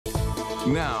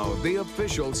Now, the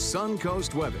official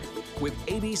Suncoast weather with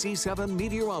ABC7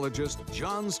 meteorologist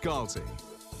John Scalzi.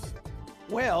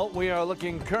 Well, we are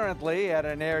looking currently at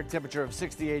an air temperature of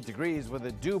 68 degrees with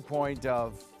a dew point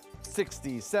of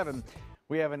 67.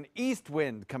 We have an east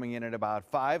wind coming in at about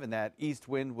 5, and that east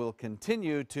wind will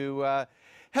continue to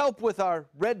help with our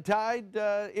red tide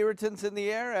irritants in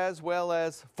the air, as well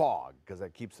as fog, because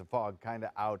that keeps the fog kind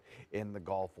of out in the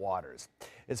Gulf waters.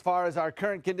 As far as our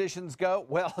current conditions go,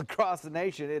 well, across the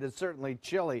nation, it is certainly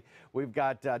chilly. We've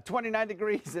got 29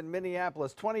 degrees in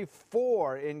Minneapolis,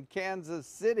 24 in Kansas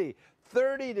City,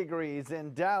 30 degrees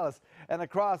in Dallas, and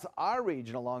across our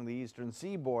region along the eastern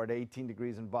seaboard, 18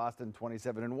 degrees in Boston,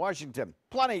 27 in Washington.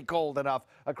 Plenty cold enough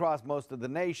across most of the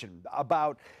nation.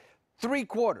 About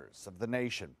 3/4 of the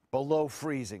nation below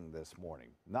freezing this morning.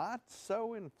 Not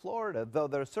so in Florida, though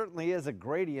there certainly is a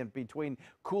gradient between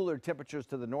cooler temperatures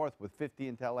to the north with 50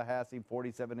 in Tallahassee,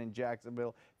 47 in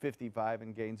Jacksonville, 55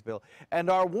 in Gainesville, and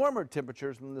our warmer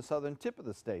temperatures from the southern tip of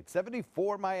the state.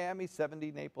 74 Miami,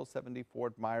 70 Naples, 70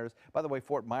 Fort Myers. By the way,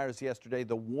 Fort Myers yesterday,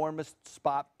 the warmest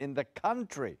spot in the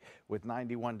country with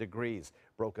 91 degrees,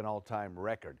 broke an all-time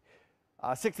record.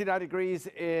 69 degrees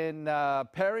in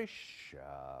Parrish,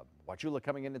 Wauchula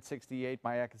coming in at 68,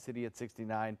 Mayaca City at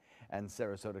 69, and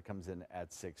Sarasota comes in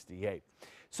at 68.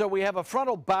 So we have a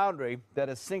frontal boundary that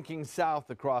is sinking south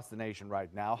across the nation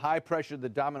right now. High pressure, the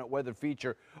dominant weather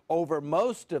feature over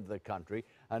most of the country.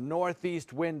 A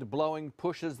northeast wind blowing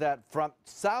pushes that front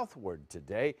southward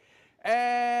today,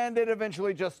 and it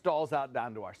eventually just stalls out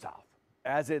down to our south.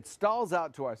 As it stalls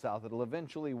out to our south, it'll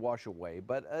eventually wash away,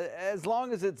 but as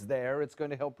long as it's there, it's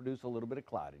going to help produce a little bit of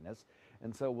cloudiness,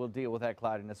 and so we'll deal with that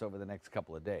cloudiness over the next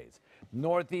couple of days.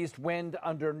 Northeast wind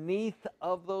underneath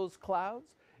of those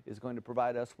clouds is going to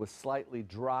provide us with slightly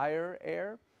drier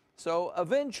air, so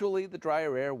eventually the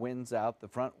drier air wins out, the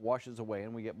front washes away,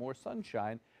 and we get more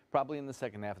sunshine probably in the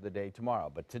second half of the day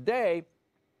tomorrow. But today,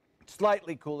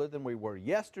 slightly cooler than we were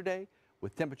yesterday,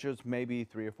 with temperatures maybe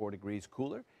 3 or 4 degrees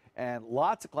cooler. And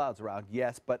lots of clouds around,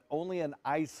 yes, but only an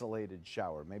isolated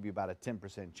shower, maybe about a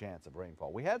 10% chance of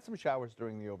rainfall. We had some showers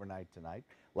during the overnight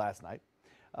last night,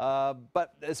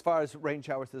 but as far as rain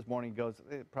showers this morning goes,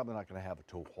 probably not going to have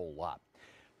a whole lot.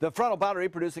 The frontal boundary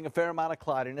producing a fair amount of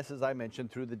cloudiness, as I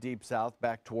mentioned, through the deep south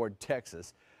back toward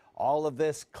Texas. All of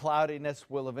this cloudiness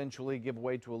will eventually give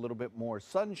way to a little bit more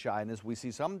sunshine as we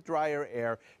see some drier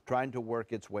air trying to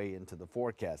work its way into the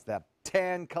forecast. That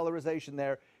tan colorization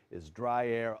there is dry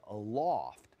air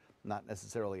aloft, not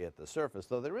necessarily at the surface,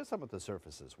 though there is some at the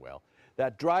surface as well.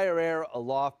 That drier air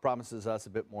aloft promises us a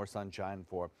bit more sunshine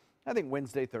for, I think,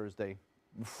 Wednesday, Thursday.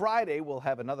 Friday, we'll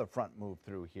have another front move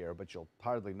through here, but you'll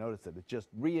hardly notice it. It just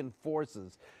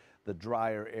reinforces the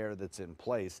drier air that's in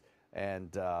place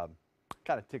and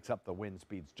kind of ticks up the wind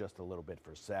speeds just a little bit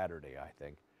for Saturday, I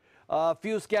think. A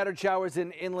few scattered showers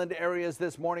in inland areas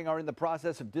this morning are in the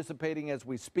process of dissipating as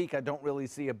we speak. I don't really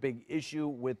see a big issue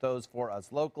with those for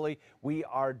us locally. We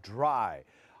are dry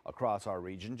across our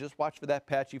region. Just watch for that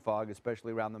patchy fog,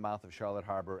 especially around the mouth of Charlotte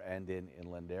Harbor and in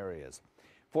inland areas.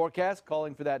 Forecast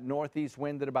calling for that northeast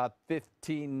wind at about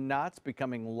 15 knots,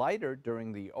 becoming lighter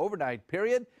during the overnight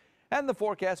period. And the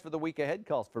forecast for the week ahead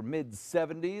calls for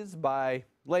mid-70s by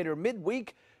later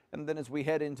midweek. And then as we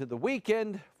head into the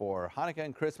weekend for Hanukkah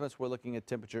and Christmas, we're looking at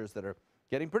temperatures that are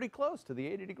getting pretty close to the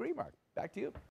 80-degree mark. Back to you.